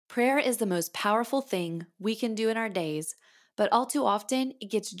Prayer is the most powerful thing we can do in our days, but all too often it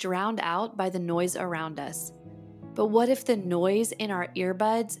gets drowned out by the noise around us. But what if the noise in our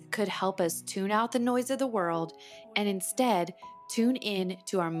earbuds could help us tune out the noise of the world and instead tune in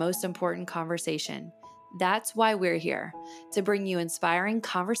to our most important conversation? That's why we're here to bring you inspiring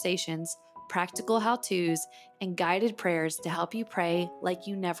conversations, practical how to's, and guided prayers to help you pray like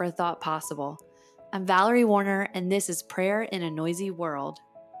you never thought possible. I'm Valerie Warner, and this is Prayer in a Noisy World.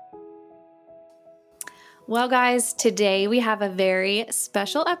 Well, guys, today we have a very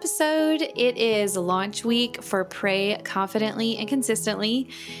special episode. It is launch week for Pray Confidently and Consistently.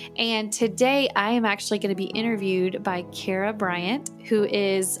 And today I am actually going to be interviewed by Kara Bryant, who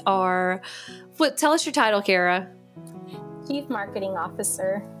is tell us your title, Kara. Chief Marketing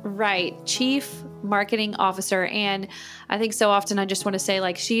Officer. Right, Chief Marketing Officer. And I think so often I just want to say,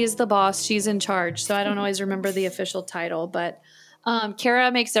 like, she is the boss, she's in charge. So I don't always remember the official title, but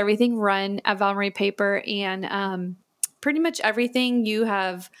Kara makes everything run at Valmarie Paper, and pretty much everything you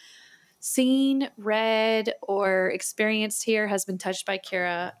have seen, read, or experienced here has been touched by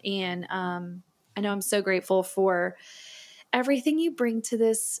Kara. And I know I'm so grateful for everything you bring to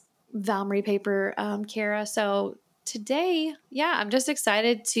this Valmarie Paper, Kara. So today, yeah, I'm just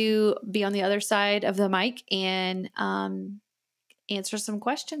excited to be on the other side of the mic and answer some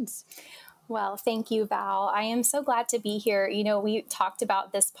questions. Well, thank you, Val. I am so glad to be here. You know, we talked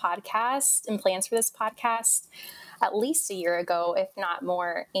about this podcast and plans for this podcast at least a year ago, if not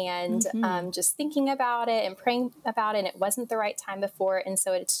more. And just thinking about it and praying about it, and it wasn't the right time before. And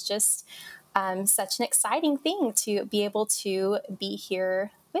so it's just such an exciting thing to be able to be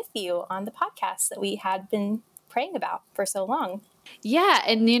here with you on the podcast that we had been praying about for so long. Yeah.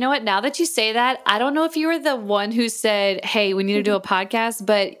 And you know what? Now that you say that, I don't know if you were the one who said, hey, we need to do a podcast.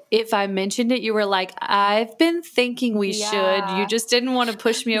 But if I mentioned it, you were like, I've been thinking we should. You just didn't want to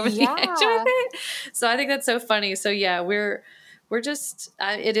push me over the edge with it. So I think that's so funny. So yeah, we're just,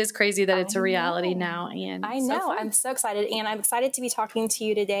 it is crazy that it's a reality now. And I know. So I'm so excited. And I'm excited to be talking to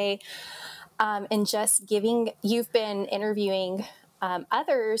you today and just you've been interviewing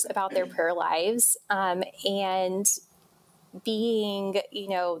others about their prayer lives and being,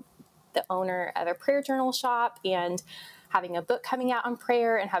 the owner of a prayer journal shop and having a book coming out on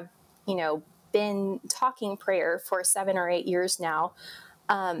prayer and have, been talking prayer for 7 or 8 years now.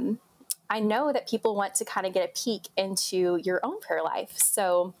 I know that people want to kind of get a peek into your own prayer life.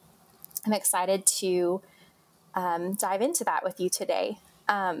 So I'm excited to dive into that with you today.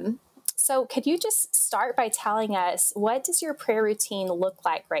 So could you just start by telling us, what does your prayer routine look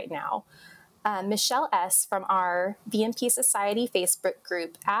like right now? Michelle S. from our VMP Society Facebook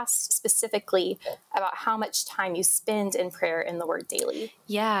group asked specifically about how much time you spend in prayer in the Word daily.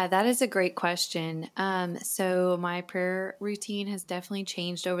 Yeah, that is a great question. So my prayer routine has definitely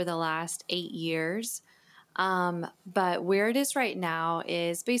changed over the last 8 years. But where it is right now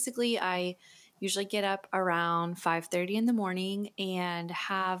is basically I usually get up around 5:30 in the morning and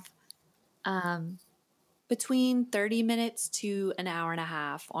have between 30 minutes to an hour and a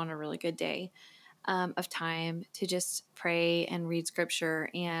half on a really good day of time to just pray and read scripture.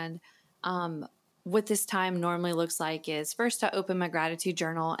 And what this time normally looks like is first I open my gratitude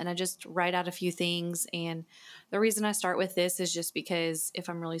journal and I just write out a few things. And the reason I start with this is just because if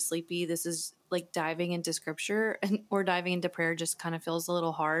I'm really sleepy, this is like diving into scripture or diving into prayer just kind of feels a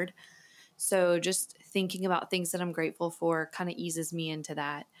little hard. So just thinking about things that I'm grateful for kind of eases me into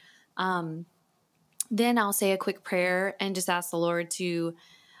that. Um, then I'll say a quick prayer and just ask the Lord to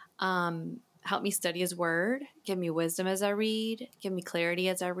help me study His Word, give me wisdom as I read, give me clarity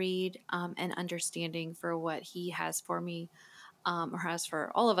as I read, and understanding for what He has for me or has for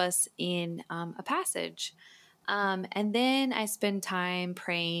all of us in a passage. And then I spend time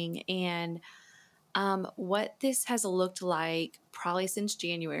praying, and what this has looked like probably since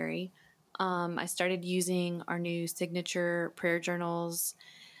January. I started using our new signature prayer journals,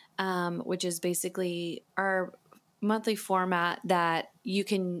 which is basically our monthly format that you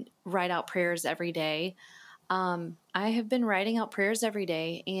can write out prayers every day. I have been writing out prayers every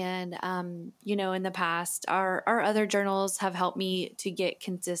day. And, in the past, our other journals have helped me to get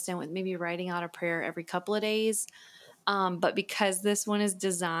consistent with maybe writing out a prayer every couple of days. But because this one is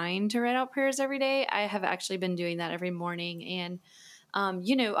designed to write out prayers every day, I have actually been doing that every morning. And,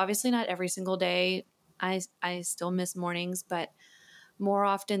 obviously not every single day. I still miss mornings, but more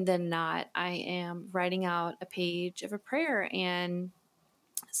often than not, I am writing out a page of a prayer. And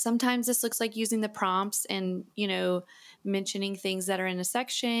sometimes this looks like using the prompts and, mentioning things that are in a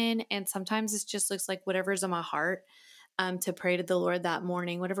section. And sometimes this just looks like whatever's on my heart to pray to the Lord that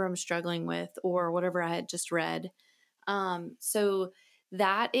morning, whatever I'm struggling with or whatever I had just read. So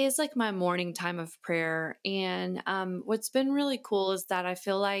that is like my morning time of prayer. And what's been really cool is that I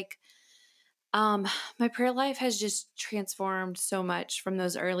feel like um, my prayer life has just transformed so much from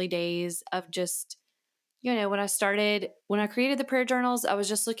those early days of just, when I created the prayer journals, I was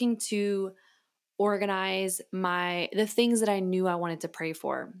just looking to organize the things that I knew I wanted to pray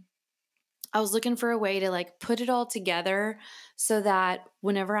for. I was looking for a way to like put it all together so that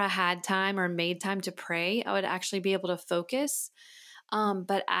whenever I had time or made time to pray, I would actually be able to focus.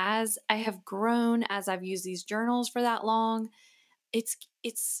 But as I have grown, as I've used these journals for that long,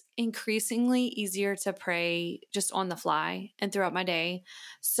 it's increasingly easier to pray just on the fly and throughout my day.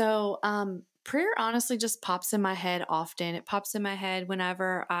 So prayer honestly just pops in my head often. It pops in my head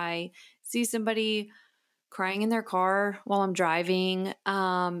whenever I see somebody crying in their car while I'm driving.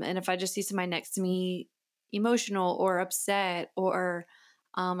 And if I just see somebody next to me emotional or upset, or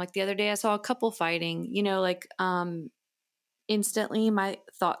like the other day I saw a couple fighting, instantly my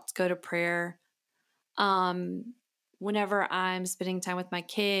thoughts go to prayer. Um, Whenever I'm spending time with my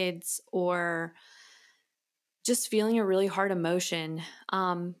kids or just feeling a really hard emotion,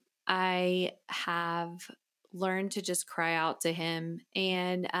 I have learned to just cry out to him.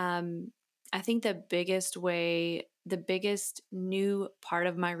 And I think the biggest new part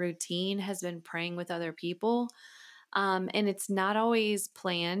of my routine has been praying with other people. And it's not always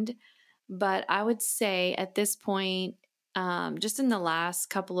planned, but I would say at this point, just in the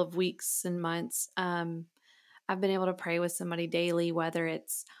last couple of weeks and months, I've been able to pray with somebody daily, whether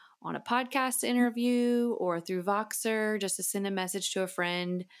it's on a podcast interview or through Voxer, just to send a message to a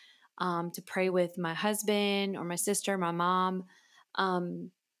friend, to pray with my husband or my sister, my mom.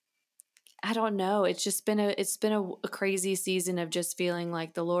 Um, I don't know. It's been a crazy season of just feeling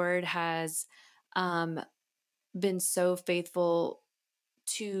like the Lord has um, been so faithful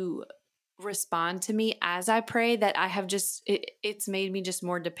to respond to me as I pray that it's made me just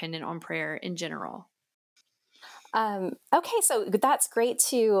more dependent on prayer in general. Okay, so that's great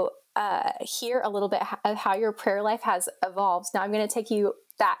to hear a little bit of how your prayer life has evolved. Now I'm going to take you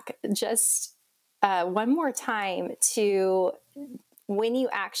back just one more time to when you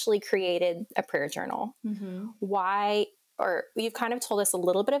actually created a prayer journal. Mm-hmm. Why, or you've kind of told us a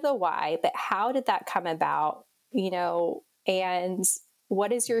little bit of the why, but how did that come about? And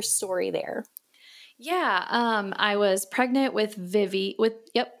what is your story there? Yeah, I was pregnant with Vivi,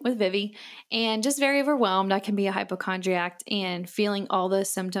 and just very overwhelmed. I can be a hypochondriac, and feeling all the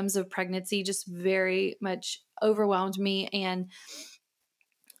symptoms of pregnancy just very much overwhelmed me. And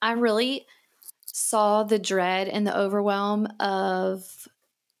I really saw the dread and the overwhelm of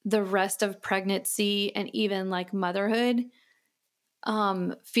the rest of pregnancy and even like motherhood,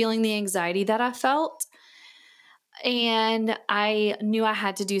 feeling the anxiety that I felt. And I knew I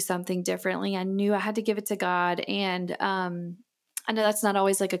had to do something differently. I knew I had to give it to God. And I know that's not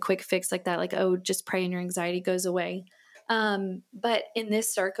always like a quick fix like that, like, oh, just pray and your anxiety goes away. But in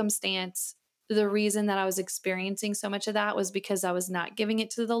this circumstance, the reason that I was experiencing so much of that was because I was not giving it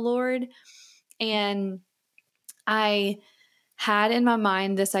to the Lord. And I had in my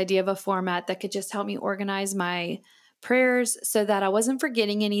mind this idea of a format that could just help me organize my prayers so that I wasn't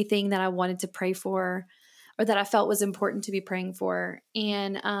forgetting anything that I wanted to pray for or that I felt was important to be praying for.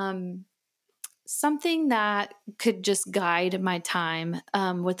 And something that could just guide my time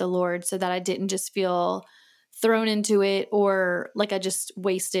with the Lord so that I didn't just feel thrown into it or like I just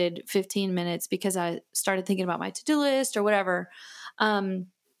wasted 15 minutes because I started thinking about my to do list or whatever. Um,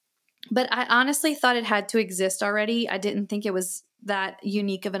 but I honestly thought it had to exist already. I didn't think it was that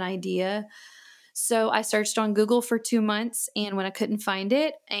unique of an idea. So I searched on Google for 2 months, and when I couldn't find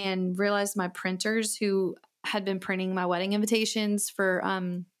it and realized my printers who had been printing my wedding invitations for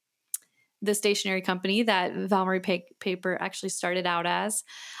the stationery company that Valmarie Paper actually started out as,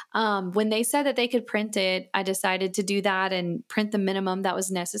 when they said that they could print it, I decided to do that and print the minimum that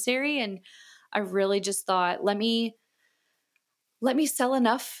was necessary. And I really just thought, let me sell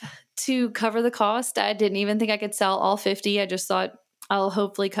enough to cover the cost. I didn't even think I could sell all 50. I just thought I'll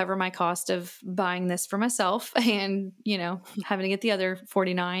hopefully cover my cost of buying this for myself and, having to get the other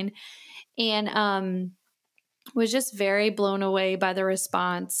 49. And was just very blown away by the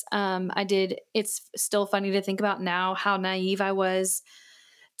response. It's still funny to think about now how naive I was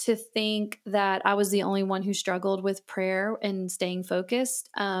to think that I was the only one who struggled with prayer and staying focused.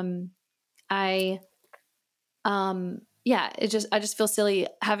 I yeah, I just feel silly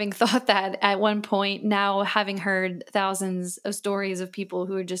having thought that at one point, now having heard thousands of stories of people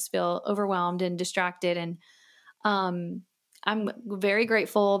who just feel overwhelmed and distracted. And um I'm very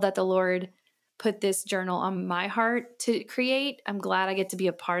grateful that the Lord put this journal on my heart to create. I'm glad I get to be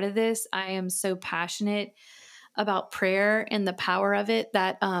a part of this. I am so passionate about prayer and the power of it,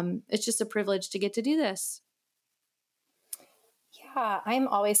 that it's just a privilege to get to do this. Yeah, I'm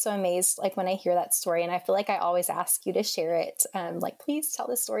always so amazed, like when I hear that story, and I feel like I always ask you to share it. Like, please tell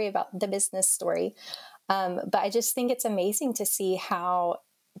the story about the business story. But I just think it's amazing to see how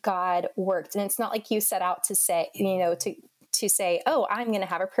God worked, and it's not like you set out to say, to say, "Oh, I'm going to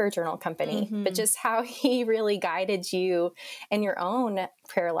have a prayer journal company," but Mm-hmm. just how He really guided you in your own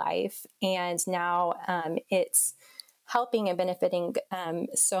prayer life, and now it's helping and benefiting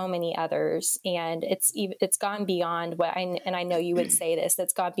so many others, and it's gone beyond what I know you would say this.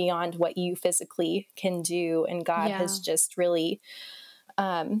 That's gone beyond what you physically can do, and God has Yeah. just really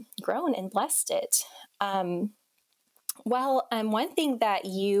grown and blessed it. Um, one thing that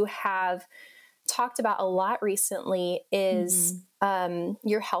you have talked about a lot recently is Mm-hmm.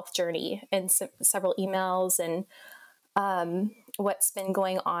 your health journey, and several emails, and what's been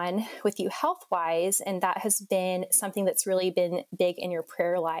going on with you health wise. And that has been something that's really been big in your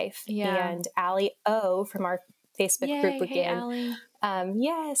prayer life. Yeah. And Allie O from our Facebook group Yay. Hey, again, Allie.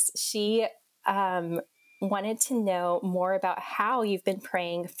 yes, she um, wanted to know more about how you've been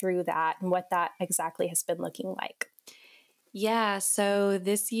praying through that and what that exactly has been looking like. Yeah. So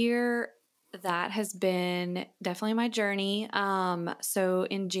this year, that has been definitely my journey. So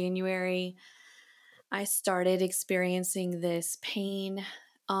in January, I started experiencing this pain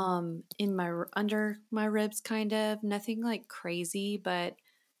in under my ribs, kind of nothing like crazy, but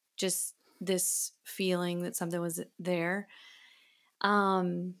just this feeling that something was there.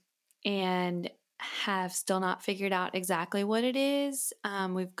 Um and have still not figured out exactly what it is.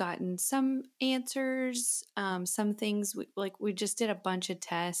 We've gotten some answers, some things we just did a bunch of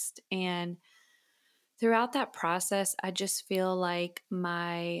tests, and throughout that process I just feel like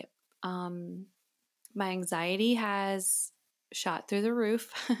um my anxiety has shot through the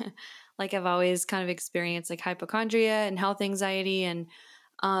roof. Like I've always kind of experienced like hypochondria and health anxiety. And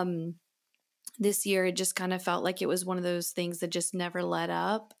um, this year it just kind of felt like it was one of those things that just never let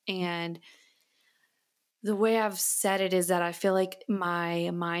up. And the way I've said it is that I feel like my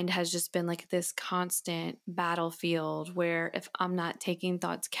mind has just been like this constant battlefield where if I'm not taking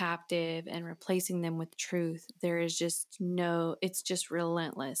thoughts captive and replacing them with truth, there is just it's just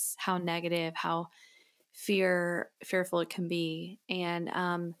relentless how negative, how fearful it can be.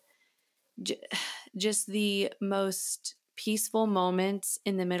 And j- just the most peaceful moments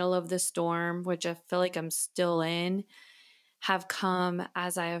in the middle of the storm, which I feel like I'm still in, have come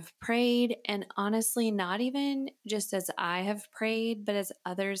as I have prayed. And honestly, not even just as I have prayed, but as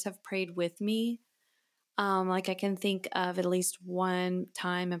others have prayed with me. Like I can think of at least one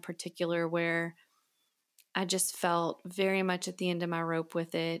time in particular where I just felt very much at the end of my rope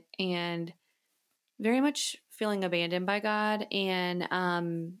with it, and very much feeling abandoned by God. And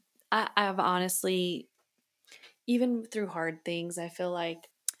I've honestly, even through hard things, I feel like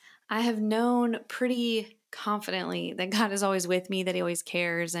I have known pretty confidently that God is always with me, that He always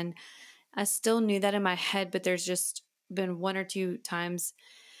cares. And I still knew that in my head, but there's just been one or two times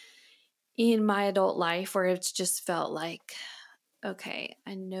in my adult life where it's just felt like, okay,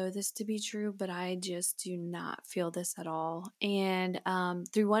 I know this to be true, but I just do not feel this at all. And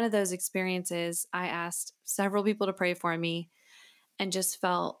through one of those experiences, I asked several people to pray for me and just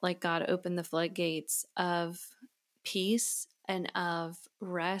felt like God opened the floodgates of peace and of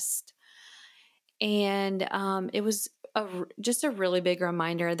rest. And it was just a really big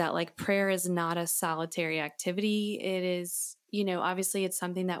reminder that like prayer is not a solitary activity. It is, obviously it's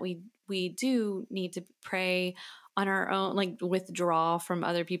something that we do need to pray on our own, like withdraw from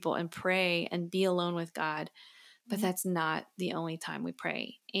other people and pray and be alone with God. But that's not the only time we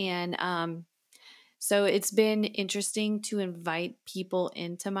pray. And so it's been interesting to invite people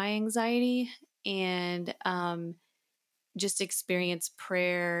into my anxiety and just experience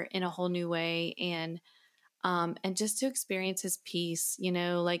prayer in a whole new way, and just to experience His peace.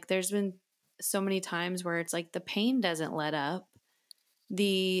 Like there's been so many times where it's like the pain doesn't let up,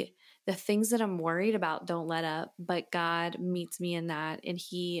 the the things that I'm worried about don't let up, but God meets me in that, and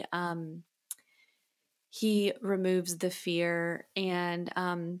He removes the fear. And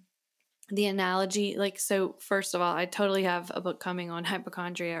the analogy, like, so first of all, I totally have a book coming on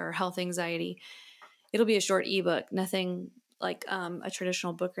hypochondria or health anxiety. It'll be a short ebook, nothing like a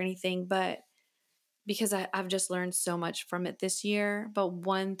traditional book or anything, but because I've just learned so much from it this year. But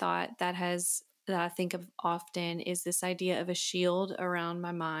one thought that I think of often is this idea of a shield around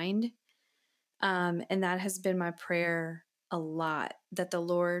my mind. And that has been my prayer a lot, that the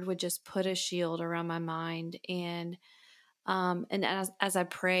Lord would just put a shield around my mind. And as I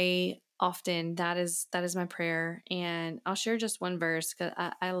pray often, that is my prayer. And I'll share just one verse because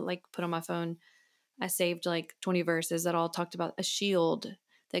I like put on my phone I saved like 20 verses that all talked about a shield,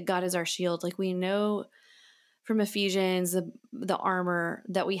 that God is our shield. Like we know from Ephesians, the armor,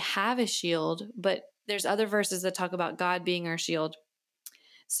 that we have a shield, but there's other verses that talk about God being our shield.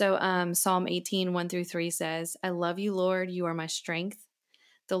 So Psalm 18, 1-3 says, I love you, Lord. You are my strength.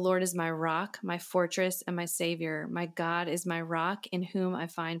 The Lord is my rock, my fortress, and my savior. My God is my rock in whom I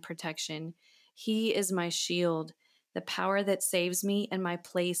find protection. He is my shield, the power that saves me and my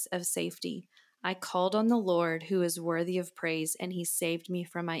place of safety. I called on the Lord who is worthy of praise, and he saved me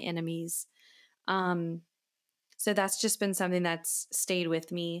from my enemies. So that's just been something that's stayed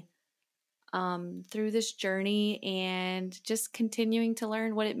with me through this journey, and just continuing to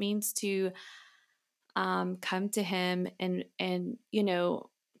learn what it means to come to him. And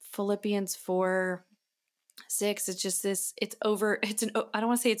Philippians 4:6, it's just this, it's I don't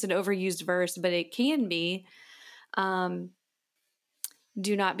want to say it's an overused verse, but it can be.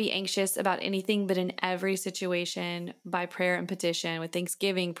 Do not be anxious about anything, but in every situation, by prayer and petition, with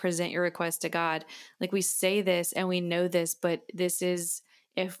thanksgiving, present your request to God. Like we say this and we know this, but this is,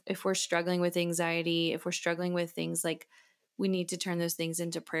 if we're struggling with anxiety, if we're struggling with things, like we need to turn those things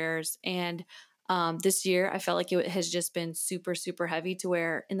into prayers. And this year, I felt like it has just been super, super heavy, to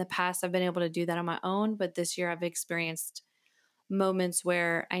where in the past I've been able to do that on my own, but this year I've experienced moments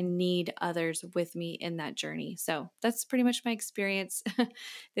where I need others with me in that journey. So that's pretty much my experience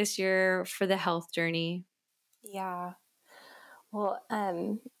this year for the health journey. Yeah. Well,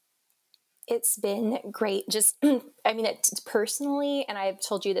 it's been great. Just, I mean, personally, and I've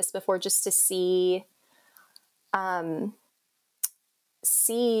told you this before, just to see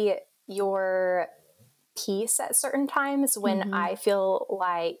your peace at certain times when I feel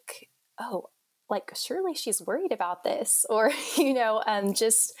like, oh, like surely she's worried about this, or,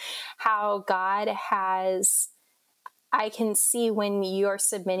 just how God has, I can see when you're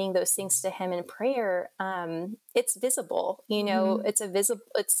submitting those things to him in prayer, it's visible,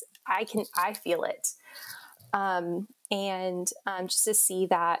 I feel it. And just to see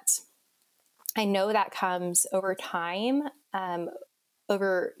that, I know that comes over time,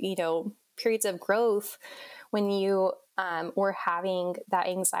 over, periods of growth, when you were having that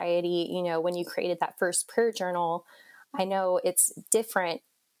anxiety, when you created that first prayer journal. I know it's different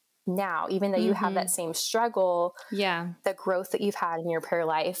now, even though you have that same struggle. Yeah. The growth that you've had in your prayer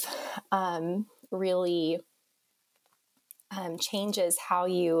life really changes how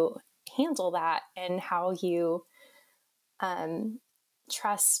you handle that, and how you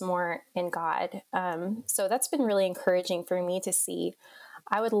trust more in God. So that's been really encouraging for me to see.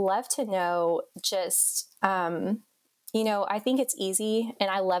 I would love to know just, I think it's easy, and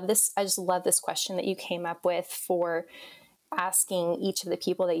I love this. I just love this question that you came up with for asking each of the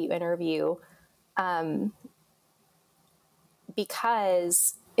people that you interview,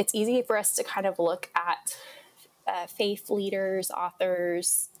 because it's easy for us to kind of look at faith leaders,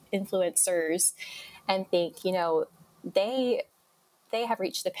 authors, influencers, and think, they have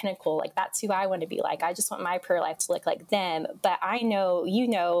reached the pinnacle. Like, that's who I want to be like. I just want my prayer life to look like them. But I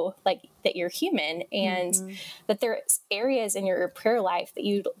know, like that you're human, and that there's areas in your prayer life that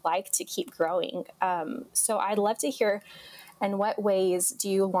you'd like to keep growing. So I'd love to hear, in what ways do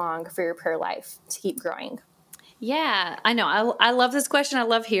you long for your prayer life to keep growing? Yeah, I know. I love this question. I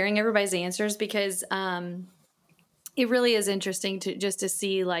love hearing everybody's answers, because it really is interesting to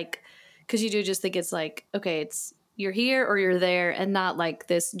see, like, because you do just think it's like, okay, it's you're here or you're there, and not like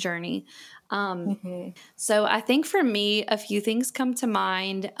this journey. So I think for me, a few things come to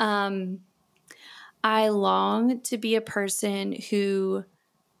mind. I long to be a person who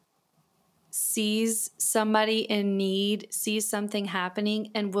sees somebody in need, sees something happening,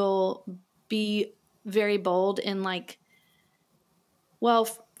 and will be very bold in, like, well,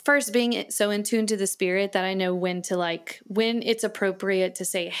 first being so in tune to the spirit that I know when to, like, when it's appropriate to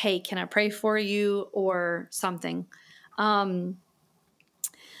say, hey, can I pray for you, or something.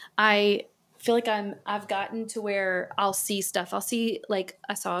 I feel like I've gotten to where I'll see stuff. I'll see, like,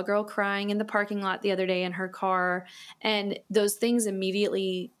 I saw a girl crying in the parking lot the other day in her car, and those things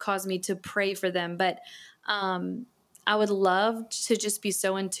immediately caused me to pray for them. But I would love to just be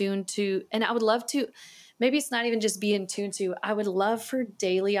so in tune to, and I would love to, maybe it's not even just be in tune to, I would love for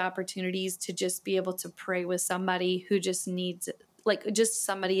daily opportunities to just be able to pray with somebody who just needs, like, just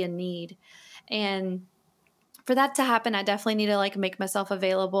somebody in need. And for that to happen, I definitely need to, like, make myself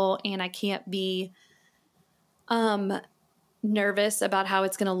available, and I can't be nervous about how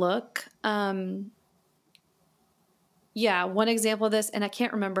it's going to look. Yeah, one example of this, and I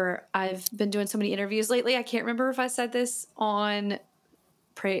can't remember, I've been doing so many interviews lately, I can't remember if I said this on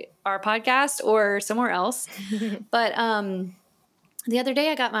our podcast or somewhere else, but the other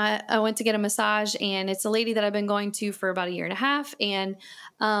day I went to get a massage, and it's a lady that I've been going to for about a year and a half. And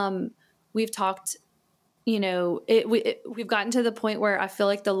we've talked, we've gotten to the point where I feel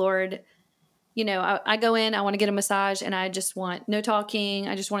like the Lord, I go in, I want to get a massage, and I just want no talking.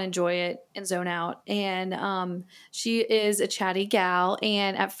 I just want to enjoy it and zone out. And she is a chatty gal.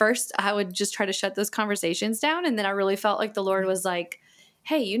 And at first I would just try to shut those conversations down. And then I really felt like the Lord was like,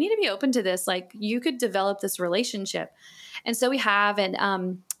 hey, you need to be open to this. Like, you could develop this relationship. And so we have.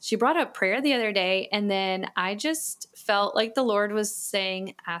 And she brought up prayer the other day. And then I just felt like the Lord was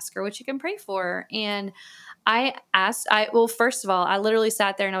saying, ask her what you can pray for. And well, first of all, I literally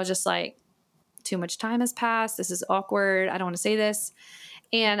sat there and I was just like, too much time has passed. This is awkward. I don't want to say this.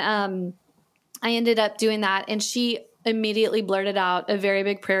 And I ended up doing that. And she immediately blurted out a very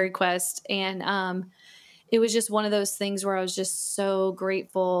big prayer request. And it was just one of those things where I was just so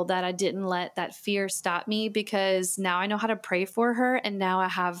grateful that I didn't let that fear stop me, because now I know how to pray for her. And now I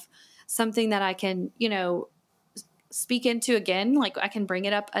have something that I can, speak into again. Like, I can bring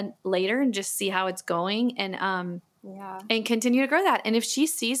it up later and just see how it's going. And continue to grow that. And if she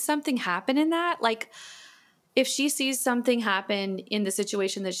sees something happen in that, like if she sees something happen in the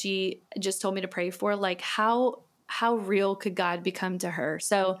situation that she just told me to pray for, like how real could God become to her?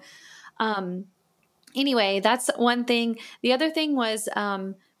 So, anyway, that's one thing. The other thing was,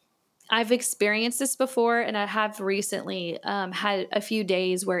 I've experienced this before, and I have recently had a few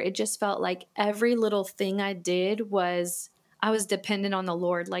days where it just felt like every little thing I did I was dependent on the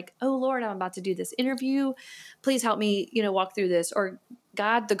Lord. Like, oh Lord, I'm about to do this interview. Please help me, walk through this. Or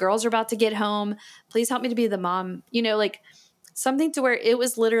God, the girls are about to get home. Please help me to be the mom, like something to where it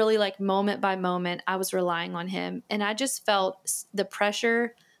was literally like moment by moment, I was relying on him. And I just felt the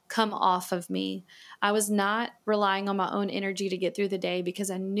pressure come off of me. I was not relying on my own energy to get through the day, because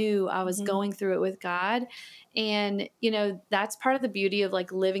I knew I was going through it with God. And, that's part of the beauty of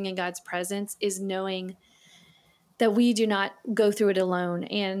like living in God's presence, is knowing that we do not go through it alone.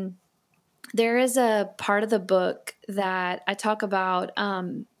 And there is a part of the book that I talk about,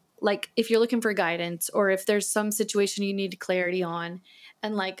 like if you're looking for guidance, or if there's some situation you need clarity on.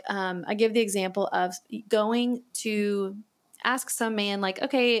 And like, I give the example of going to ask some man, like,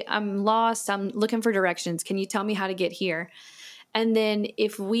 okay, I'm lost. I'm looking for directions. Can you tell me how to get here? And then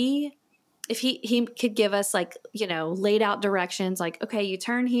if he could give us like, laid out directions, like, okay, you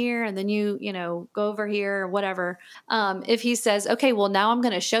turn here and then you go over here or whatever. If he says, okay, well, now I'm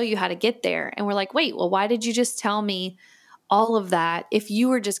going to show you how to get there. And we're like, wait, well, why did you just tell me all of that if you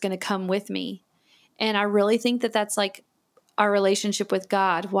were just going to come with me? And I really think that that's like our relationship with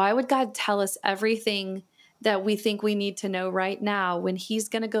God. Why would God tell us everything that we think we need to know right now when he's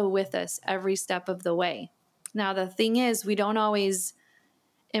going to go with us every step of the way? Now, the thing is, we don't always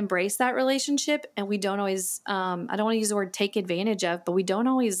embrace that relationship, and we don't always, I don't want to use the word take advantage of, but we don't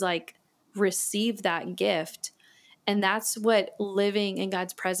always like receive that gift. And that's what living in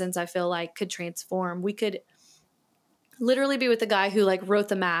God's presence, I feel like, could transform. We could literally be with the guy who like wrote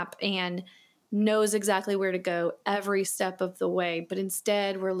the map and knows exactly where to go every step of the way. But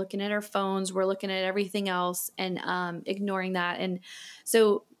instead, we're looking at our phones, we're looking at everything else, and ignoring that. And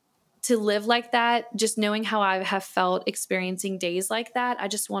so to live like that, just knowing how I have felt experiencing days like that, I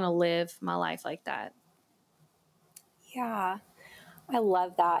just want to live my life like that. Yeah. I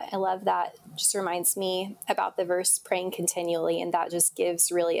love that. I love that. Just reminds me about the verse praying continually. And that just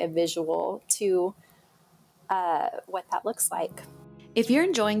gives really a visual to what that looks like. If you're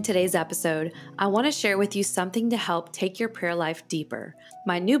enjoying today's episode, I want to share with you something to help take your prayer life deeper.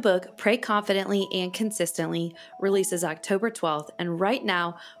 My new book, Pray Confidently and Consistently, releases October 12th, and right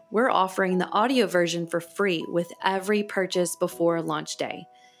now we're offering the audio version for free with every purchase before launch day.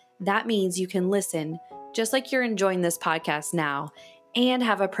 That means you can listen just like you're enjoying this podcast now and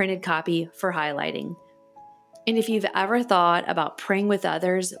have a printed copy for highlighting. And if you've ever thought about praying with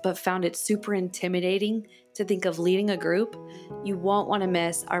others but found it super intimidating to think of leading a group, you won't want to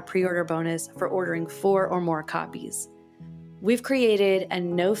miss our pre-order bonus for ordering 4 or more copies. We've created a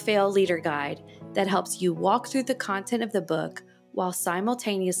no-fail leader guide that helps you walk through the content of the book while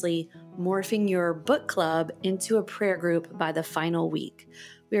simultaneously morphing your book club into a prayer group by the final week.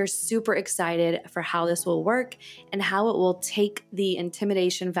 We are super excited for how this will work and how it will take the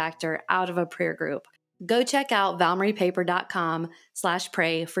intimidation factor out of a prayer group. Go check out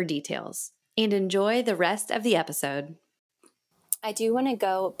valmariepaper.com/pray for details, and enjoy the rest of the episode. I do want to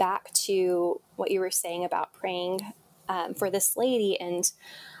go back to what you were saying about praying for this lady. And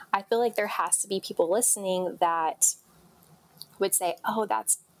I feel like there has to be people listening that would say, oh,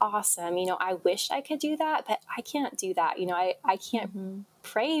 that's awesome. I wish I could do that, but I can't do that. I can't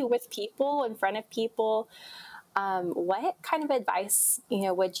pray with people, in front of people. What kind of advice,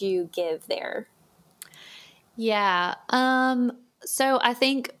 would you give there? Yeah. So I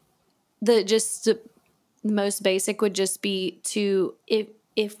think the most basic would just be to,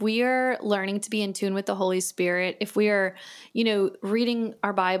 if we are learning to be in tune with the Holy Spirit, if we are, reading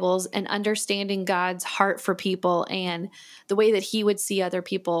our Bibles and understanding God's heart for people and the way that he would see other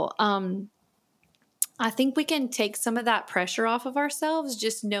people, I think we can take some of that pressure off of ourselves,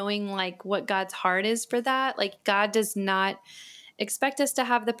 just knowing like what God's heart is for that. Like, God does not expect us to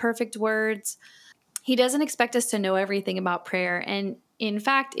have the perfect words. He doesn't expect us to know everything about prayer. And in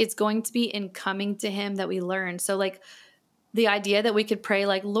fact, it's going to be in coming to him that we learn. So like, the idea that we could pray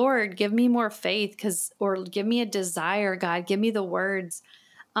like, Lord, give me more faith, or give me a desire, God, give me the words.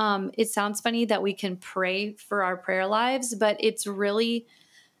 It sounds funny that we can pray for our prayer lives, but it's really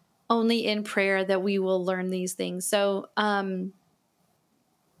only in prayer that we will learn these things. So, I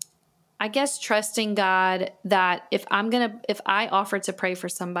guess trusting God that if I offer to pray for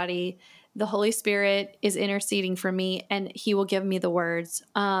somebody, the Holy Spirit is interceding for me and he will give me the words.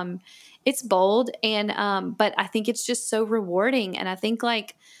 It's bold, and but I think it's just so rewarding. And I think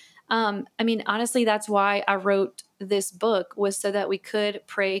like, I mean, honestly, that's why I wrote this book, was so that we could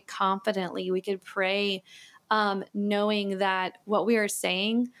pray confidently. We could pray, knowing that what we are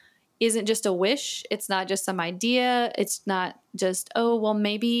saying isn't just a wish. It's not just some idea. It's not just, oh, well,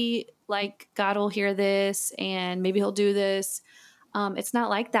 maybe like God will hear this and maybe he'll do this. It's not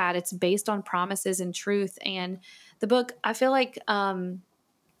like that. It's based on promises and truth. And the book, I feel like,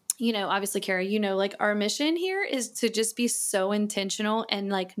 obviously, Kara, like our mission here is to just be so intentional and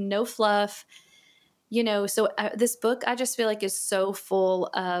like no fluff. So this book, I just feel like, is so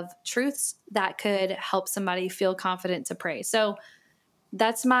full of truths that could help somebody feel confident to pray. So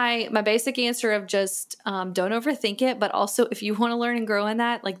that's my basic answer of just, don't overthink it. But also, if you want to learn and grow in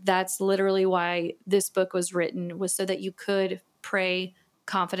that, like that's literally why this book was written, was so that you could pray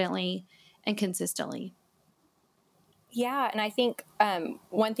confidently and consistently. Yeah, and I think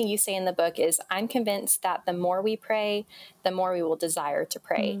one thing you say in the book is, I'm convinced that the more we pray, the more we will desire to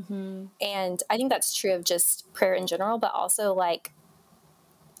pray. Mm-hmm. And I think that's true of just prayer in general, but also like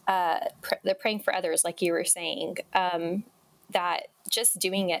the praying for others, like you were saying, that just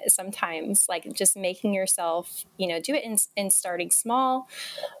doing it sometimes, like just making yourself, do it in starting small,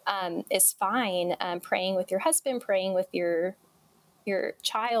 is fine. Praying with your husband, praying with your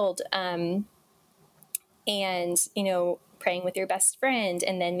child, and praying with your best friend,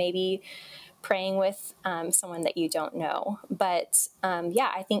 and then maybe praying with someone that you don't know. But yeah,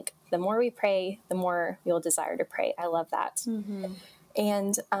 I think the more we pray, the more we'll desire to pray. I love that. Mm-hmm.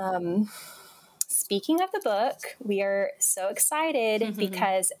 And speaking of the book, we are so excited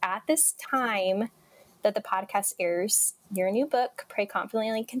because at this time that the podcast airs, your new book, Pray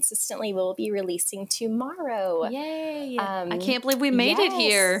Confidently and Consistently, will be releasing tomorrow. Yay! I can't believe we made it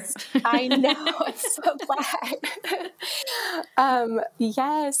here. I know. I'm so glad.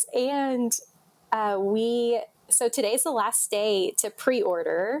 Yes. And so today's the last day to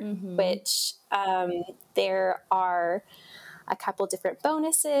pre-order, which there are a couple different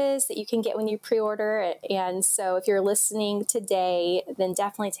bonuses that you can get when you pre-order. And so if you're listening today, then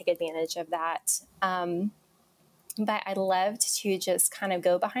definitely take advantage of that. But I loved to just kind of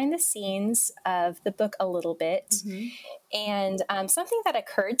go behind the scenes of the book a little bit. And something that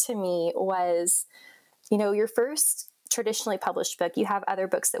occurred to me was, your first traditionally published book, you have other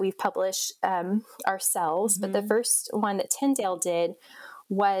books that we've published ourselves, but the first one that Tyndale did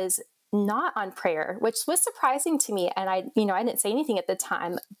was not on prayer, which was surprising to me. And I didn't say anything at the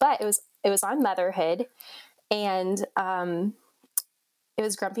time, but it was on motherhood, and it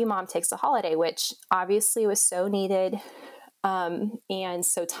was Grumpy Mom Takes a Holiday, which obviously was so needed and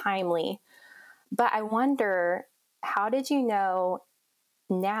so timely. But I wonder, how did you know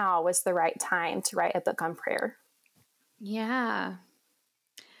now was the right time to write a book on prayer? Yeah.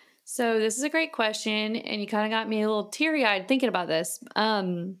 So this is a great question, and you kind of got me a little teary-eyed thinking about this.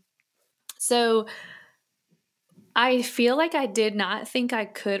 So I feel like I did not think I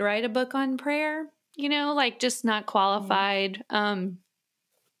could write a book on prayer, like just not qualified. I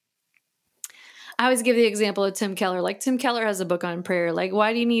always give the example of Tim Keller. Like, Tim Keller has a book on prayer. Like,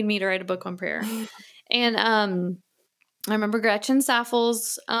 why do you need me to write a book on prayer? And I remember Gretchen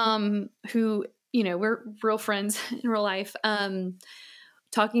Saffels, who, we're real friends in real life,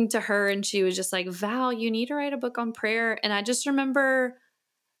 talking to her, and she was just like, Val, you need to write a book on prayer. And I just remember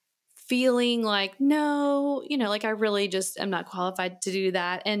feeling like, no, like I really just am not qualified to do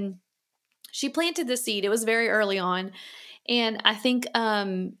that. And she planted the seed. It was very early on. And I think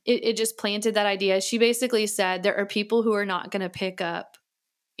it just planted that idea. She basically said there are people who are not going to pick up,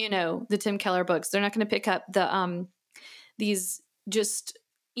 the Tim Keller books. They're not going to pick up these just,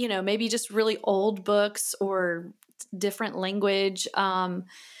 maybe just really old books or different language, hard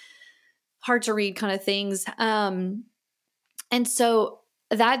to read kind of things. And so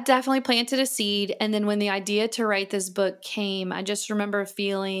that definitely planted a seed. And then when the idea to write this book came, I just remember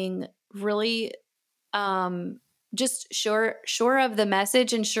feeling really just sure of the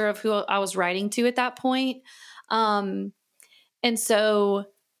message and sure of who I was writing to at that point. And so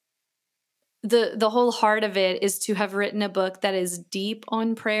the whole heart of it is to have written a book that is deep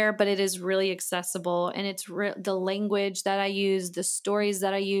on prayer, but it is really accessible, and it's the language that I use, the stories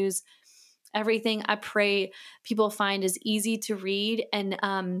that I use, everything I pray people find is easy to read. And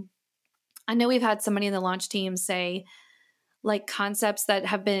I know we've had somebody in the launch team say, like, concepts that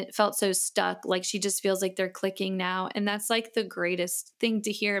have been felt so stuck, like she just feels like they're clicking now, and that's like the greatest thing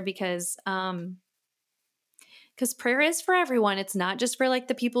to hear, because prayer is for everyone. It's not just for like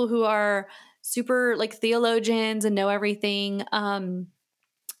the people who are super like theologians and know everything. And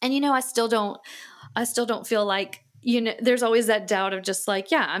I still don't feel like, there's always that doubt of just like,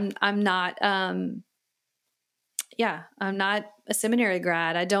 I'm not I'm not a seminary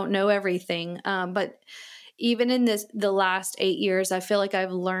grad. I don't know everything. But even in the last 8 years, I feel like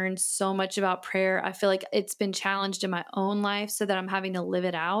I've learned so much about prayer. I feel like it's been challenged in my own life so that I'm having to live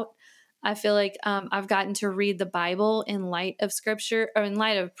it out. I feel like I've gotten to read the Bible in light of scripture, or in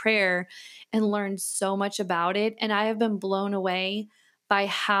light of prayer, and learned so much about it. And I have been blown away by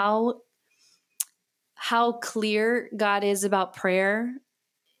how clear God is about prayer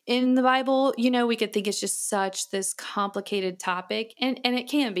in the Bible. We could think it's just such this complicated topic, and it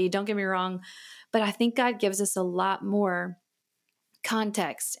can be, don't get me wrong, but I think God gives us a lot more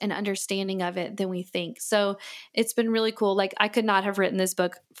context and understanding of it than we think. So it's been really cool. Like, I could not have written this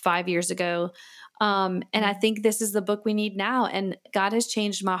book 5 years ago. And I think this is the book we need now. And God has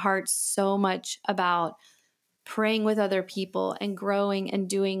changed my heart so much about praying with other people and growing and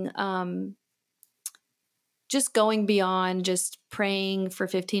doing, just going beyond just praying for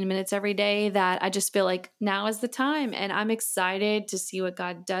 15 minutes every day, that I just feel like now is the time, and I'm excited to see what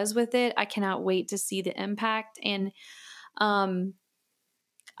God does with it. I cannot wait to see the impact. And I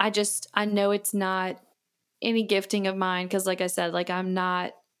know it's not any gifting of mine, because like I said, like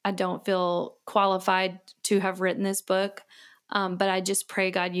I don't feel qualified to have written this book. But I just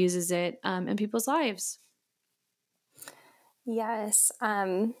pray God uses it in people's lives. Yes.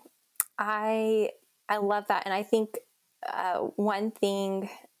 I love that. And I think one thing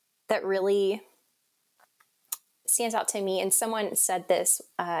that really stands out to me, and someone said this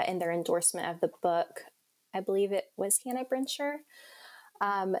in their endorsement of the book, I believe it was Hannah Brencher,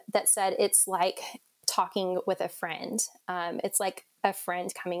 that said it's like talking with a friend. It's like a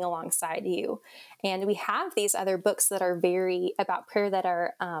friend coming alongside you. And we have these other books that are very about prayer, that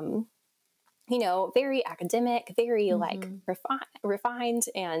are very academic, very like refined.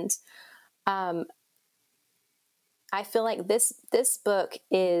 And I feel like this book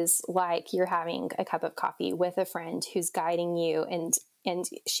is like you're having a cup of coffee with a friend who's guiding you and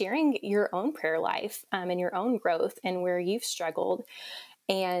sharing your own prayer life and your own growth and where you've struggled.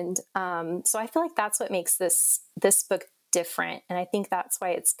 And so I feel like that's what makes this book different. And I think that's why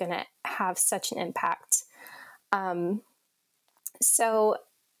it's going to have such an impact. But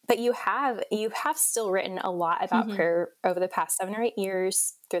you have still written a lot about prayer over the past 7 or 8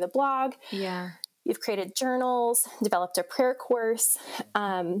 years through the blog. Yeah. You've created journals, developed a prayer course.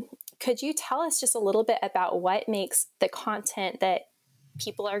 Could you tell us just a little bit about what makes the content that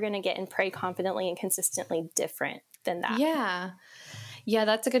people are going to get and pray confidently and consistently different than that? Yeah,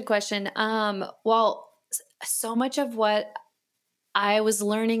 that's a good question. Well, so much of what I was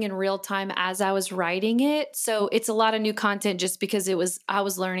learning in real time as I was writing it. So it's a lot of new content just because I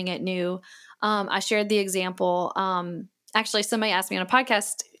was learning it new. I shared the example. Actually, somebody asked me on a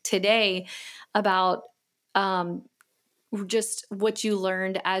podcast today about just what you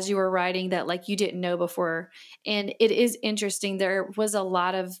learned as you were writing that like you didn't know before. And it is interesting. There was a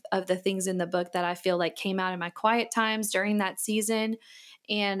lot of the things in the book that I feel like came out in my quiet times during that season.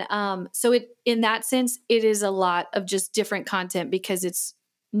 And so in that sense, it is a lot of just different content because it's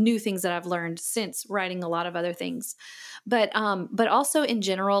new things that I've learned since writing a lot of other things. But also in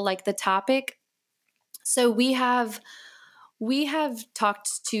general, like the topic. So we have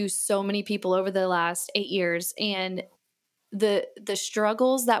talked to so many people over the last 8 years, and the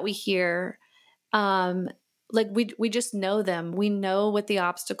struggles that we hear, like we just know them. We know what the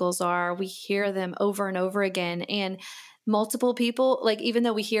obstacles are. We hear them over and over again, and multiple people, like even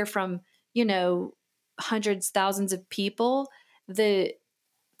though we hear from hundreds, thousands of people, the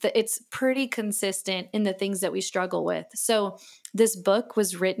it's pretty consistent in the things that we struggle with. So this book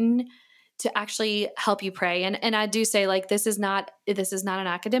was written to actually help you pray. And I do say, like, this is not an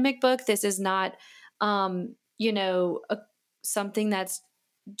academic book. This is not you know, something that's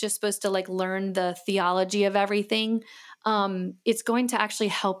just supposed to like learn the theology of everything. It's going to actually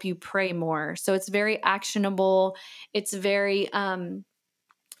help you pray more. So it's very actionable. It's very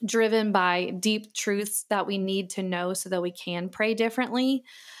driven by deep truths that we need to know so that we can pray differently.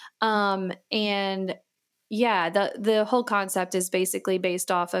 And yeah, the whole concept is basically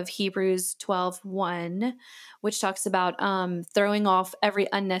based off of Hebrews 12:1, which talks about throwing off every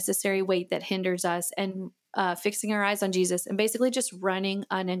unnecessary weight that hinders us and fixing our eyes on Jesus, and basically just running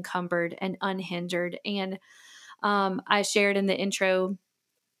unencumbered and unhindered. And I shared in the intro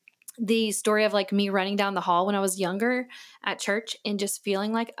the story of like me running down the hall when I was younger at church and just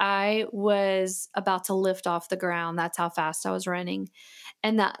feeling like I was about to lift off the ground. That's how fast I was running.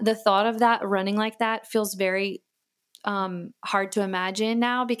 And that the thought of that running like that feels very hard to imagine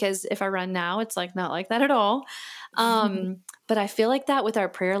now, because if I run now, it's like not like that at all. But I feel like that with our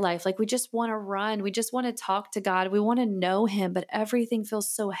prayer life. Like we just want to run. We just want to talk to God. We want to know him, but everything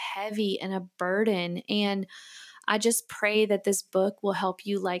feels so heavy and a burden. And I just pray that this book will help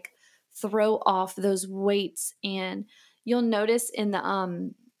you like throw off those weights. And you'll notice in the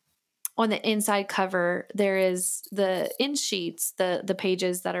on the inside cover there is the in sheets, the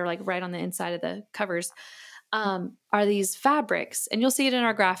pages that are like right on the inside of the covers, are these fabrics, and you'll see it in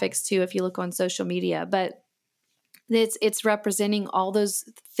our graphics too if you look on social media. But it's representing all those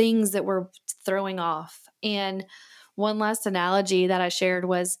things that we're throwing off. And one last analogy that I shared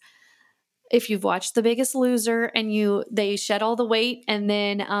was, if you've watched The Biggest Loser and they shed all the weight, and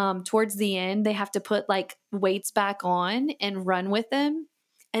then towards the end they have to put like weights back on and run with them,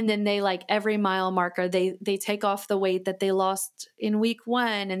 and then they like every mile marker they take off the weight that they lost in week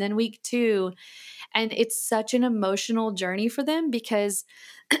 1 and then week 2. And it's such an emotional journey for them because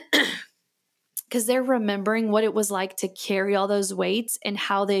they're remembering what it was like to carry all those weights and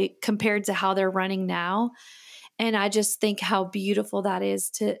how they compared to how they're running now. And I just think how beautiful that is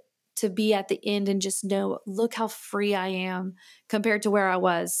to be at the end and just know, look how free I am compared to where I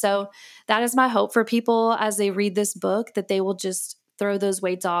was. So that is my hope for people as they read this book, that they will just throw those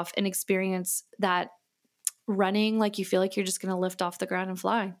weights off and experience that running like you feel like you're just going to lift off the ground and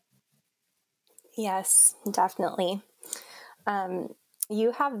fly. Yes, definitely.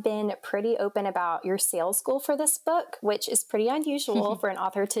 You have been pretty open about your sales goal for this book, which is pretty unusual for an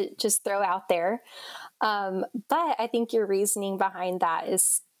author to just throw out there. But I think your reasoning behind that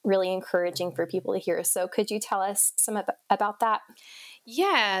is really encouraging for people to hear. So could you tell us some about that?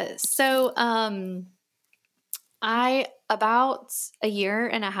 Yeah. So I, about a year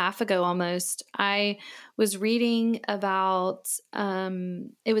and a half ago almost, I was reading about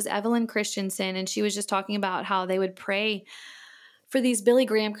it was Evelyn Christensen, and she was just talking about how they would pray for these Billy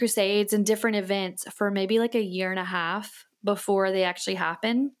Graham crusades and different events for maybe like a year and a half before they actually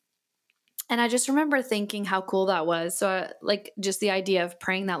happen. And I just remember thinking how cool that was. So, like, just the idea of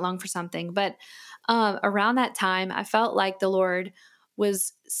praying that long for something. But around that time, I felt like the Lord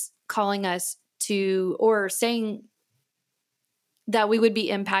was calling us to, or saying that we would be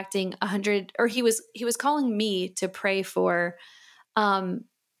impacting 100, or he was calling me to pray for um,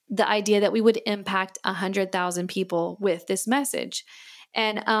 the idea that we would impact 100,000 people with this message.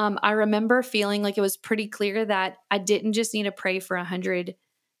 And I remember feeling like it was pretty clear that I didn't just need to pray for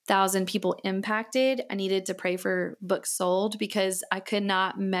 100,000 people impacted. I needed to pray for books sold, because I could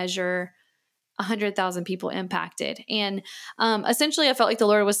not measure 100,000 people impacted. And essentially, I felt like the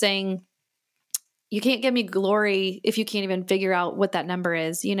Lord was saying, you can't give me glory if you can't even figure out what that number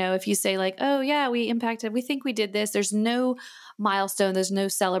is. You know, if you say like, oh yeah, we think we did this, there's no milestone, there's no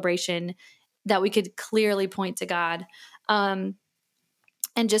celebration that we could clearly point to God. Um,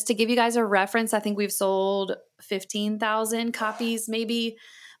 and just to give you guys a reference, I think we've sold 15,000 copies maybe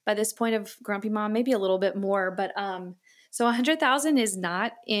by this point of Grumpy Mom, maybe a little bit more. But so 100,000 is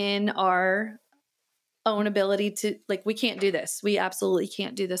not in our own ability to, like, we can't do this. We absolutely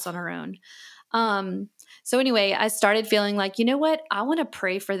can't do this on our own. So anyway, I started feeling like, you know what? I want to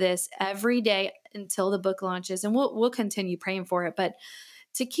pray for this every day until the book launches, and we'll continue praying for it, but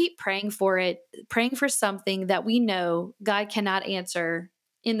to keep praying for it, praying for something that we know God cannot answer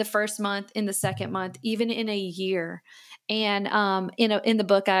in the first month, in the second month, even in a year. And in the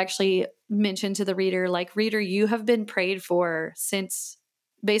book, I actually mentioned to the reader, like, reader, you have been prayed for since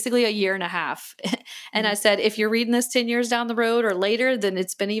basically a year and a half. And I said, if you're reading this 10 years down the road or later, then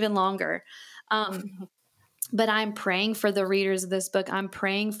it's been even longer. But I'm praying for the readers of this book. I'm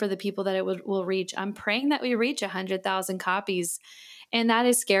praying for the people that it will reach. I'm praying that we reach 100,000 copies. And that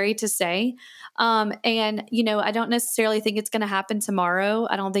is scary to say. And, you know, I don't necessarily think it's going to happen tomorrow.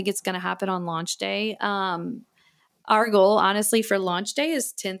 I don't think it's going to happen on launch day. Our goal, honestly, for launch day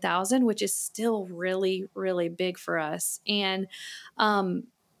is 10,000, which is still really, really big for us. And um,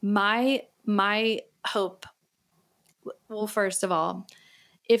 my hope, well, first of all,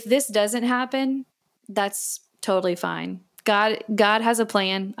 if this doesn't happen, that's totally fine. God has a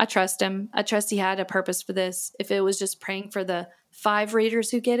plan. I trust him. I trust he had a purpose for this. If it was just praying for the 5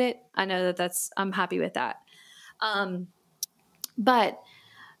 readers who get it, I know I'm happy with that. But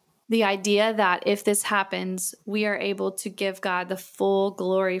the idea that if this happens, we are able to give God the full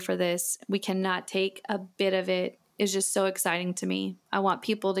glory for this, we cannot take a bit of it, is just so exciting to me. I want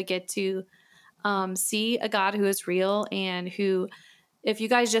people to get to see a God who is real and who, if you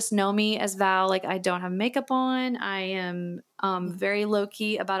guys just know me as Val, like I don't have makeup on. I am very low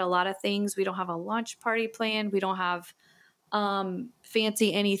key about a lot of things. We don't have a launch party planned. We don't have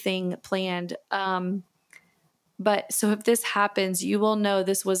fancy anything planned. But so if this happens, you will know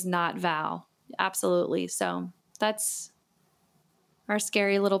this was not Val. Absolutely. So that's our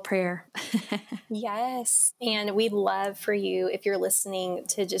scary little prayer. Yes. And we'd love for you, if you're listening,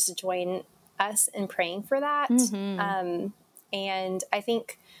 to just join us in praying for that. And I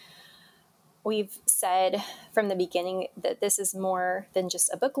think we've said from the beginning that this is more than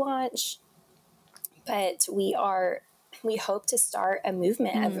just a book launch, but we hope to start a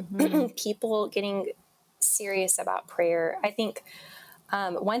movement of people getting serious about prayer. I think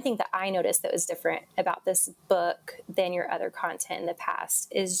one thing that I noticed that was different about this book than your other content in the past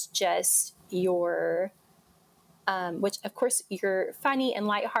is just your, which of course you're funny and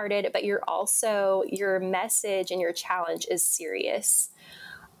lighthearted, but your message and your challenge is serious.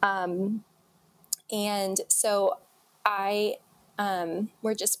 And so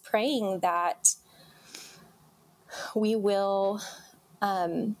we're just praying that we will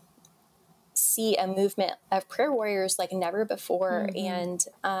see a movement of prayer warriors like never before, and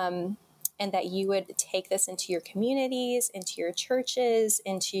that you would take this into your communities, into your churches,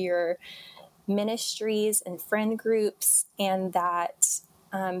 into your ministries and friend groups, and that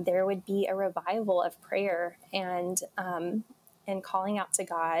there would be a revival of prayer and calling out to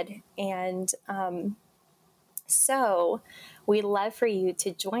God. And so we'd love for you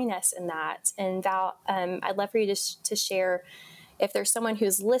to join us in that. And Val, I'd love for you to share, if there's someone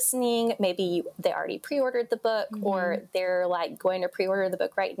who's listening, maybe they already pre-ordered the book or they're like going to pre-order the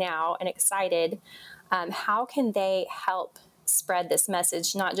book right now and excited, how can they help spread this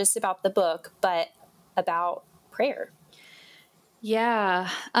message, not just about the book, but about prayer? Yeah.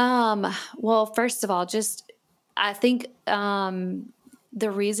 Well, first of all, I think the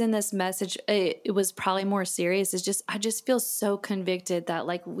reason this message it was probably more serious is I just feel so convicted that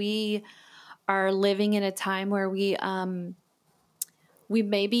like we are living in a time where we've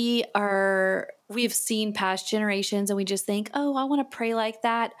seen past generations and we just think, oh, I want to pray like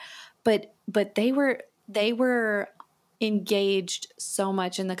that, but they were engaged so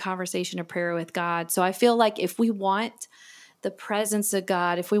much in the conversation of prayer with God. So I feel like if we want the presence of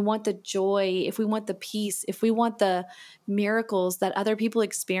God, if we want the joy, if we want the peace, if we want the miracles that other people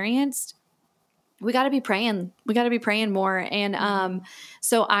experienced, we got to be praying. We got to be praying more. And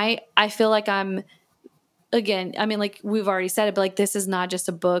so I feel like again, I mean, like we've already said it, but like this is not just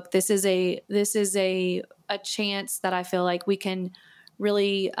a book. This is a chance that I feel like we can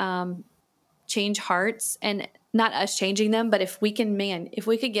really change hearts, and not us changing them, but if we could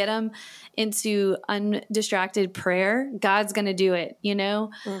get them into undistracted prayer, God's going to do it, you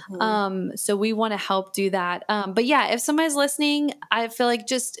know? So we want to help do that. But yeah, if somebody's listening, I feel like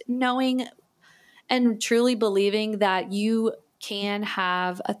just knowing and truly believing that you can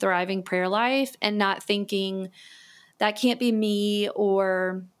have a thriving prayer life and not thinking that can't be me,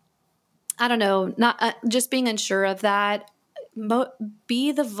 or I don't know, not just being unsure of that.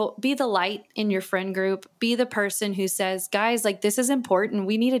 Be the light in your friend group. Be the person who says, guys, like this is important.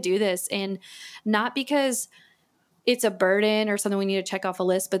 We need to do this. And not because it's a burden or something we need to check off a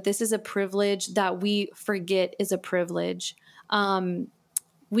list, but this is a privilege that we forget is a privilege.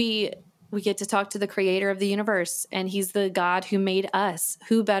 We get to talk to the creator of the universe, and he's the God who made us.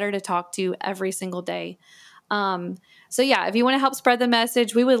 Who better to talk to every single day? So yeah, if you want to help spread the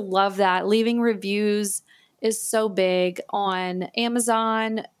message, we would love that. Leaving reviews is so big on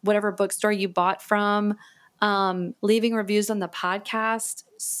Amazon, whatever bookstore you bought from. Leaving reviews on the podcast,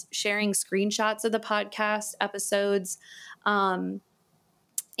 sharing screenshots of the podcast episodes. And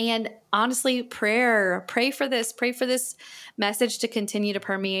honestly, pray for this message to continue to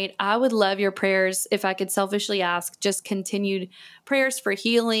permeate. I would love your prayers, if I could selfishly ask, just continued prayers for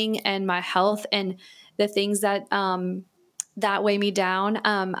healing and my health and the things that that weigh me down.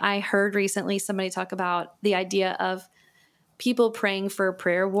 I heard recently somebody talk about the idea of people praying for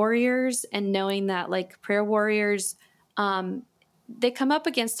prayer warriors and knowing that like prayer warriors, they come up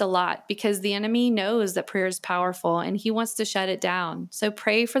against a lot because the enemy knows that prayer is powerful and he wants to shut it down. So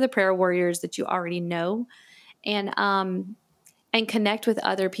pray for the prayer warriors that you already know, and connect with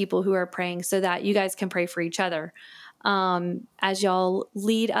other people who are praying so that you guys can pray for each other, as y'all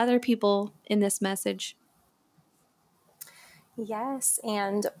lead other people in this message. Yes.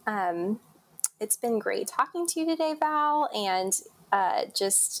 And it's been great talking to you today, Val, and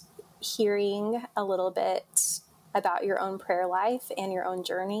just hearing a little bit about your own prayer life and your own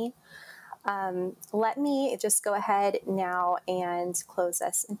journey. Let me just go ahead now and close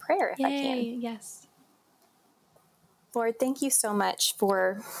us in prayer if I can. Yes. Lord, thank you so much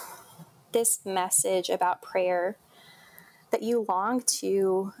for this message about prayer, that you long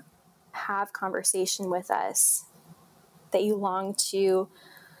to have conversation with us, that you long to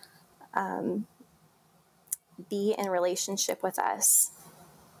be in relationship with us.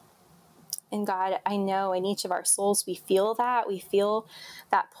 And God, I know in each of our souls, we feel that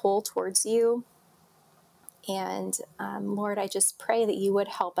pull towards you. And Lord, I just pray that you would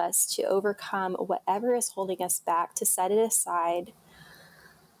help us to overcome whatever is holding us back, to set it aside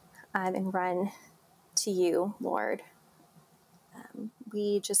and run to you, Lord.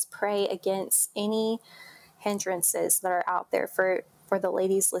 We just pray against any hindrances that are out there for the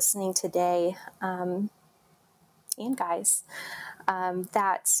ladies listening today, and guys,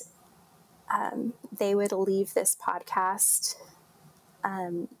 that they would leave this podcast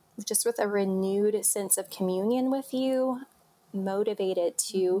just with a renewed sense of communion with you, motivated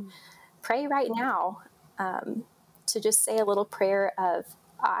to pray right now, to just say a little prayer of,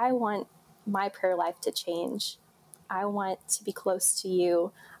 I want my prayer life to change. I want to be close to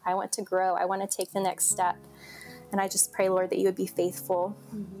you. I want to grow. I want to take the next step. And I just pray, Lord, that you would be faithful,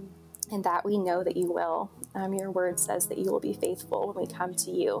 and that we know that you will. Your word says that you will be faithful when we come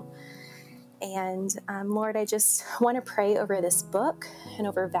to you. And Lord, I just want to pray over this book and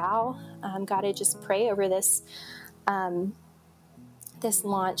over Val. God, I just pray over this this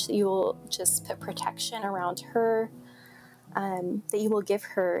launch, that you will just put protection around her, that you will give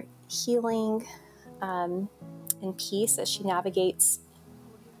her healing and peace as she navigates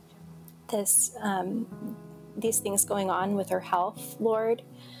these things going on with her health, Lord.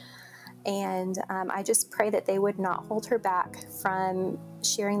 And I just pray that they would not hold her back from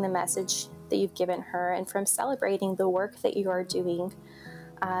sharing the message that you've given her and from celebrating the work that you are doing.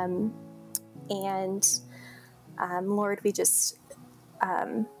 Lord, we just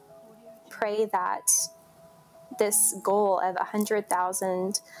pray that this goal of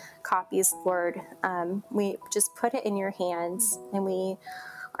 100,000 copies, Lord, we just put it in your hands, and we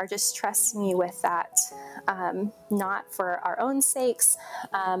are just trusting you with that, not for our own sakes,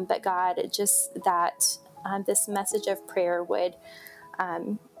 but God, just that this message of prayer would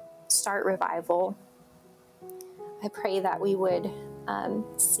start revival. I pray that we would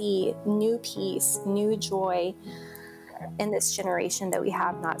see new peace, new joy in this generation that we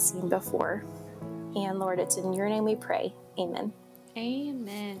have not seen before. And Lord, it's in your name we pray. Amen.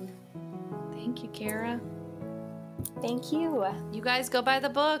 Amen. Thank you, Kara. Thank you. You guys go buy the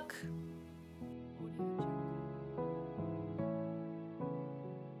book.